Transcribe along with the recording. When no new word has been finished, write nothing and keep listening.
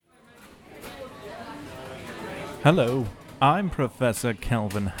Hello, I'm Professor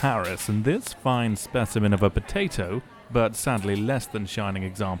Kelvin Harris, and this fine specimen of a potato, but sadly less than shining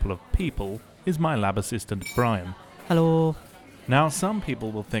example of people, is my lab assistant Brian. Hello. Now, some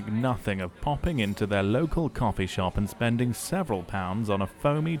people will think nothing of popping into their local coffee shop and spending several pounds on a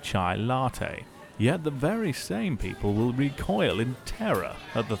foamy chai latte. Yet the very same people will recoil in terror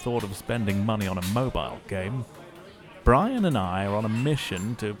at the thought of spending money on a mobile game. Brian and I are on a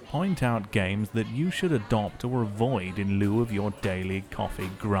mission to point out games that you should adopt or avoid in lieu of your daily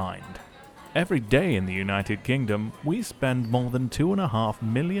coffee grind. Every day in the United Kingdom, we spend more than £2.5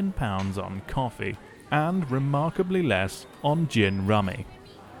 million on coffee, and remarkably less on gin rummy.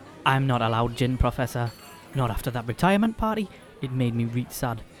 I'm not allowed gin, Professor. Not after that retirement party. It made me reet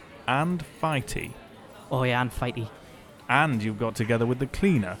sad. And fighty. Oh yeah, and fighty. And you've got together with the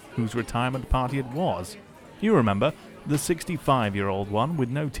cleaner, whose retirement party it was. You remember, the 65-year-old one with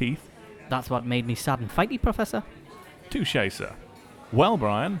no teeth? That's what made me sad and fighty, Professor. Touché, sir. Well,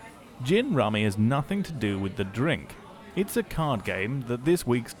 Brian, gin rummy has nothing to do with the drink. It's a card game that this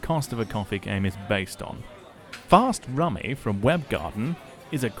week's Cost of a Coffee game is based on. Fast Rummy from WebGarden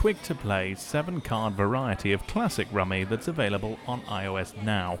is a quick-to-play 7-card variety of classic rummy that's available on iOS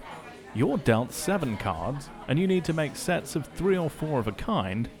now. You're dealt 7 cards, and you need to make sets of 3 or 4 of a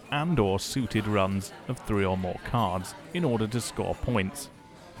kind and/or suited runs of 3 or more cards in order to score points.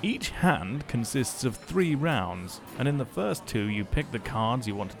 Each hand consists of 3 rounds, and in the first 2 you pick the cards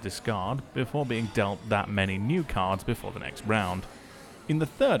you want to discard before being dealt that many new cards before the next round. In the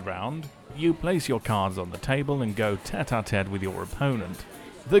 3rd round, you place your cards on the table and go tete-a-tete with your opponent.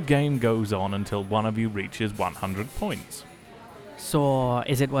 The game goes on until one of you reaches 100 points. So,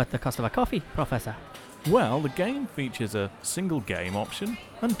 is it worth the cost of a coffee, Professor? Well, the game features a single game option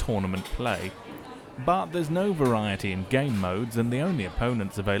and tournament play. But there's no variety in game modes, and the only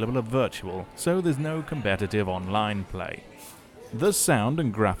opponents available are virtual, so there's no competitive online play. The sound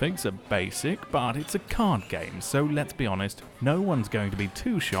and graphics are basic, but it's a card game, so let's be honest, no one's going to be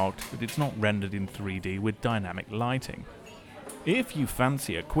too shocked that it's not rendered in 3D with dynamic lighting. If you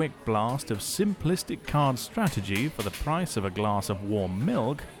fancy a quick blast of simplistic card strategy for the price of a glass of warm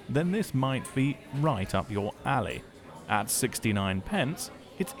milk, then this might be right up your alley. At 69 pence,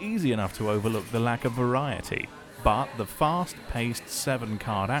 it's easy enough to overlook the lack of variety, but the fast-paced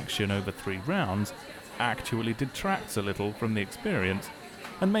 7-card action over 3 rounds actually detracts a little from the experience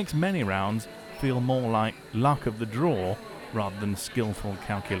and makes many rounds feel more like luck of the draw rather than skillful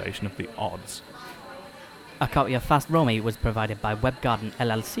calculation of the odds. A copy of Fast Rummy was provided by WebGarden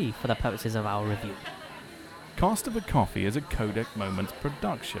LLC for the purposes of our review. Cost of a Coffee is a Codec Moments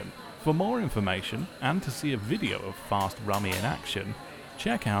production. For more information and to see a video of Fast Rummy in action,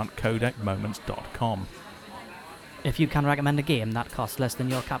 check out codecmoments.com. If you can recommend a game that costs less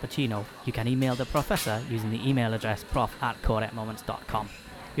than your cappuccino, you can email the Professor using the email address prof@codecmoments.com.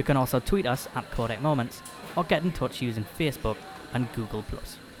 You can also tweet us at codecmoments or get in touch using Facebook and Google+.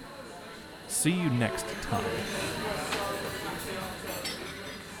 See you next time.